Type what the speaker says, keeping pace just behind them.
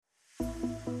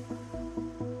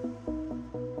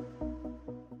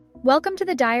Welcome to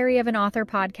the Diary of an Author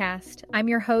podcast. I'm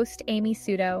your host, Amy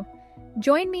Sudo.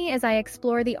 Join me as I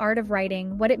explore the art of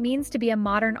writing, what it means to be a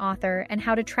modern author, and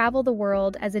how to travel the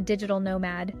world as a digital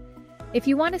nomad. If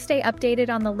you want to stay updated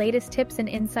on the latest tips and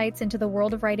insights into the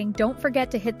world of writing, don't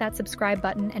forget to hit that subscribe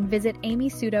button and visit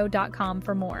amysudo.com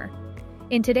for more.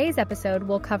 In today's episode,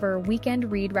 we'll cover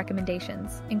weekend read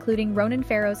recommendations, including Ronan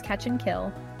Farrow's Catch and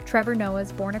Kill, Trevor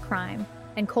Noah's Born a Crime,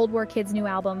 and Cold War Kids' new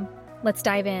album. Let's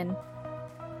dive in.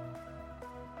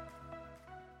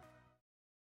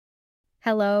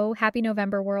 Hello, happy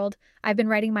November world. I've been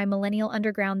writing my Millennial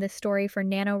Underground This Story for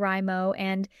NaNoWriMo,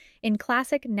 and in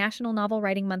classic National Novel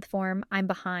Writing Month form, I'm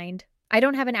behind. I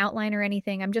don't have an outline or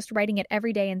anything, I'm just writing it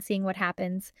every day and seeing what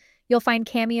happens. You'll find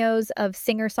cameos of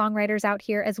singer-songwriters out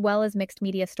here as well as mixed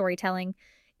media storytelling.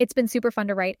 It's been super fun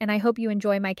to write, and I hope you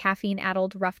enjoy my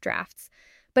caffeine-addled rough drafts.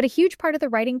 But a huge part of the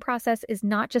writing process is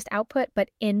not just output, but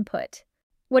input.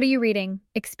 What are you reading,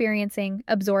 experiencing,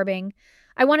 absorbing?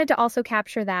 I wanted to also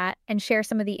capture that and share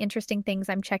some of the interesting things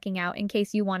I'm checking out in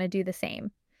case you want to do the same.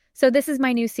 So this is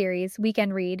my new series,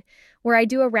 Weekend Read, where I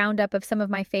do a roundup of some of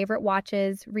my favorite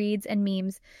watches, reads, and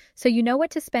memes, so you know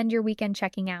what to spend your weekend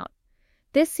checking out.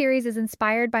 This series is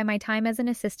inspired by my time as an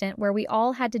assistant, where we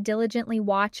all had to diligently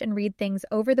watch and read things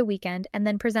over the weekend and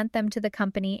then present them to the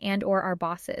company and/or our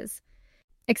bosses.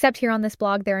 Except here on this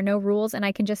blog, there are no rules, and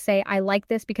I can just say I like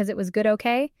this because it was good,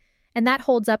 okay? And that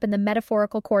holds up in the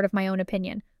metaphorical court of my own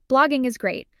opinion. Blogging is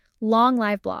great. Long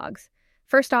live blogs.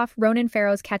 First off, Ronan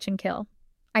Farrow's Catch and Kill.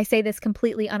 I say this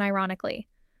completely unironically.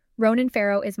 Ronan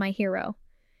Farrow is my hero.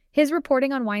 His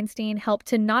reporting on Weinstein helped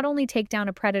to not only take down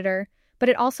a predator, but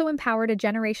it also empowered a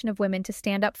generation of women to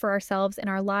stand up for ourselves in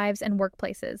our lives and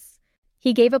workplaces.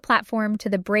 He gave a platform to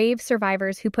the brave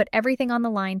survivors who put everything on the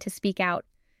line to speak out.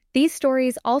 These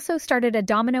stories also started a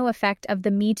domino effect of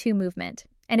the Me Too movement,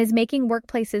 and is making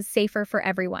workplaces safer for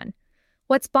everyone.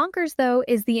 What's bonkers, though,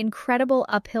 is the incredible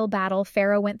uphill battle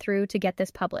Farrow went through to get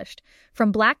this published.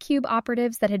 From Black Cube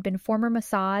operatives that had been former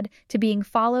Mossad, to being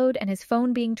followed and his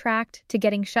phone being tracked, to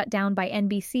getting shut down by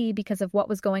NBC because of what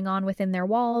was going on within their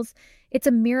walls, it's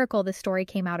a miracle this story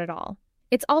came out at all.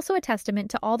 It's also a testament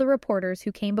to all the reporters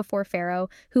who came before Farrow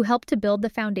who helped to build the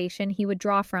foundation he would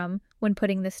draw from when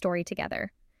putting this story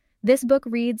together. This book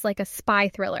reads like a spy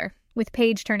thriller, with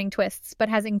page-turning twists, but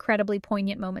has incredibly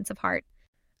poignant moments of heart.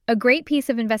 A great piece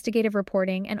of investigative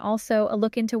reporting, and also a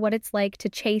look into what it's like to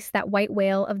chase that white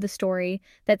whale of the story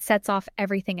that sets off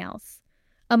everything else.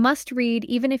 A must-read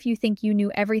even if you think you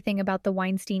knew everything about the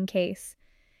Weinstein case.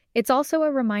 It's also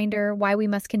a reminder why we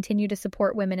must continue to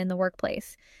support women in the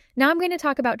workplace. Now I'm going to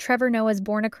talk about Trevor Noah's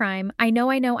Born a Crime. I know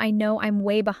I'm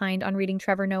way behind on reading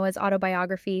Trevor Noah's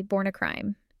autobiography, Born a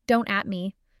Crime. Don't at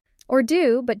me. Or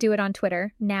do, but do it on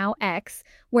Twitter, now X,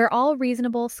 where all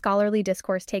reasonable scholarly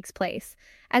discourse takes place.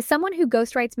 As someone who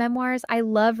ghostwrites memoirs, I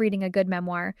love reading a good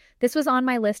memoir. This was on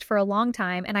my list for a long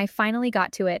time, and I finally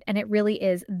got to it, and it really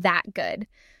is that good.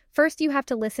 First, you have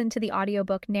to listen to the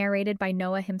audiobook narrated by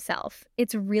Noah himself.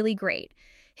 It's really great.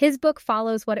 His book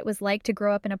follows what it was like to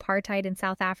grow up in apartheid in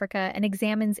South Africa and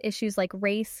examines issues like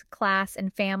race, class,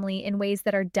 and family in ways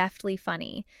that are deftly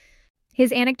funny.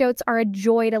 His anecdotes are a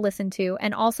joy to listen to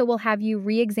and also will have you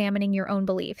re-examining your own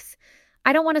beliefs.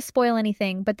 I don't want to spoil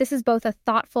anything, but this is both a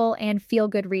thoughtful and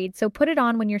feel-good read, so put it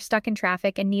on when you're stuck in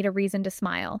traffic and need a reason to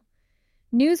smile.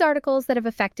 News articles that have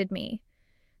affected me.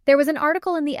 There was an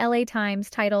article in the LA Times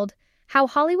titled, "How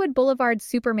Hollywood Boulevard's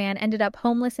Superman Ended Up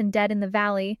Homeless and Dead in the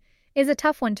Valley," is a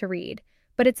tough one to read,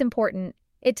 but it's important.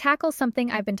 It tackles something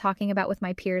I've been talking about with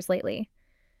my peers lately.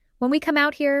 When we come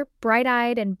out here,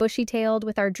 bright-eyed and bushy-tailed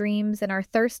with our dreams and our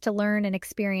thirst to learn and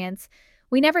experience,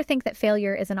 we never think that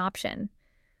failure is an option.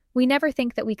 We never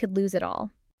think that we could lose it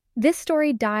all. This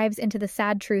story dives into the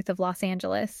sad truth of Los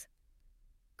Angeles.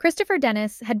 Christopher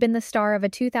Dennis had been the star of a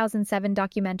 2007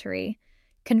 documentary,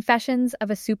 Confessions of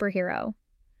a Superhero.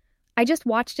 I just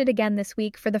watched it again this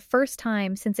week for the first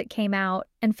time since it came out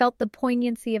and felt the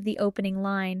poignancy of the opening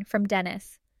line from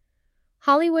Dennis.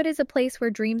 Hollywood is a place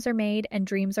where dreams are made and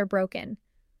dreams are broken.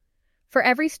 For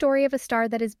every story of a star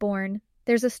that is born,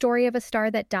 there's a story of a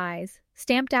star that dies,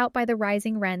 stamped out by the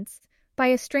rising rents, by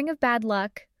a string of bad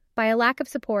luck, by a lack of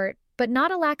support, but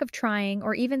not a lack of trying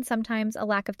or even sometimes a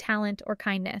lack of talent or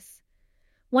kindness.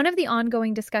 One of the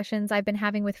ongoing discussions I've been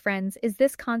having with friends is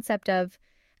this concept of,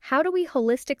 how do we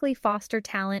holistically foster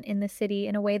talent in the city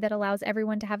in a way that allows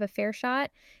everyone to have a fair shot?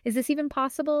 Is this even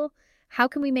possible? How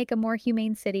can we make a more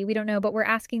humane city? We don't know, but we're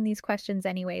asking these questions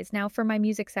anyways. Now for my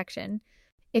music section.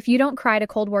 If you don't cry to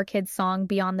Cold War Kids' song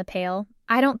Beyond the Pale,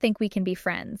 I don't think we can be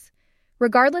friends.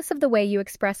 Regardless of the way you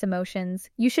express emotions,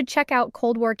 you should check out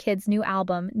Cold War Kids' new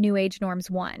album, New Age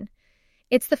Norms 1.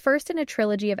 It's the first in a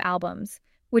trilogy of albums,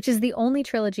 which is the only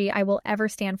trilogy I will ever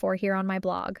stand for here on my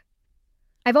blog.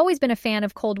 I've always been a fan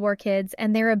of Cold War kids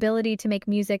and their ability to make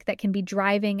music that can be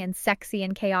driving and sexy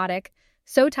and chaotic,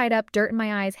 so tied up, dirt in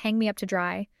my eyes, hang me up to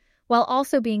dry, while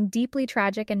also being deeply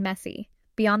tragic and messy.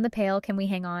 Beyond the pale, can we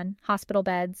hang on? Hospital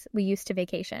beds, we used to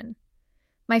vacation.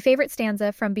 My favorite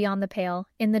stanza from Beyond the Pale,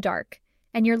 in the dark,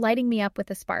 and you're lighting me up with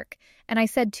a spark. And I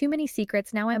said too many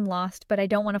secrets, now I'm lost, but I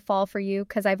don't want to fall for you,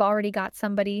 'cause I've already got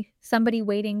somebody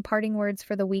waiting, parting words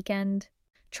for the weekend.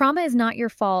 Trauma is not your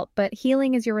fault, but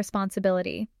healing is your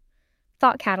responsibility.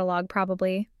 Thought catalog,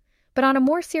 probably. But on a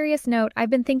more serious note, I've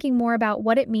been thinking more about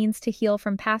what it means to heal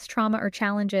from past trauma or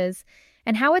challenges,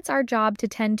 and how it's our job to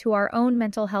tend to our own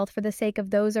mental health for the sake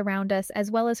of those around us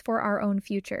as well as for our own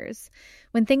futures.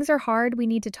 When things are hard, we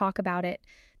need to talk about it.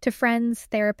 To friends,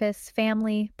 therapists,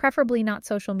 family, preferably not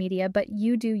social media, but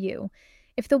you do you.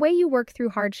 If the way you work through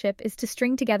hardship is to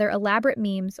string together elaborate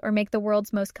memes or make the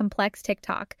world's most complex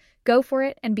TikTok, go for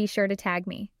it and be sure to tag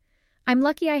me. I'm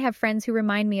lucky I have friends who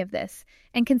remind me of this,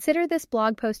 and consider this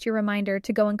blog post your reminder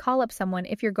to go and call up someone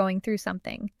if you're going through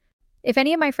something. If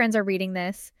any of my friends are reading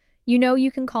this, you know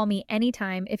you can call me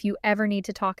anytime if you ever need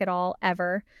to talk at all,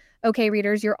 ever. Okay,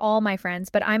 readers, you're all my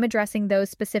friends, but I'm addressing those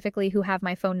specifically who have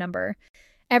my phone number.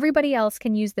 Everybody else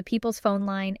can use the People's Phone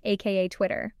Line, aka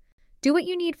Twitter. Do what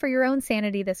you need for your own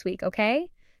sanity this week, okay?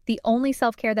 The only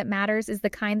self-care that matters is the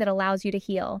kind that allows you to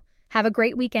heal. Have a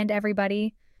great weekend,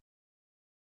 everybody.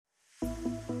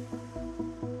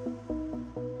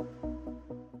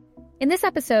 In this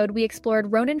episode, we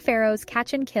explored Ronan Farrow's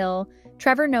Catch and Kill,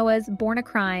 Trevor Noah's Born a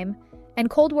Crime, and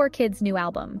Cold War Kids' new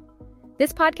album.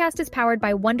 This podcast is powered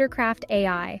by Wondercraft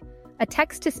AI, a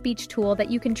text-to-speech tool that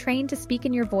you can train to speak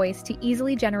in your voice to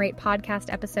easily generate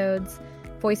podcast episodes,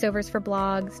 voiceovers for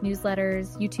blogs,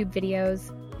 newsletters, YouTube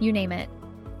videos, you name it.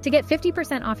 To get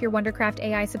 50% off your Wondercraft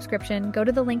AI subscription, go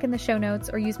to the link in the show notes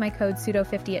or use my code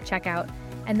SUTO50 at checkout,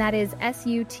 and that is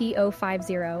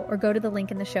SUTO50, or go to the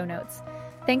link in the show notes.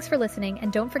 Thanks for listening,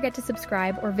 and don't forget to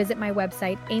subscribe or visit my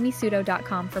website,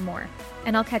 amysuto.com, for more.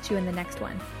 And I'll catch you in the next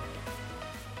one.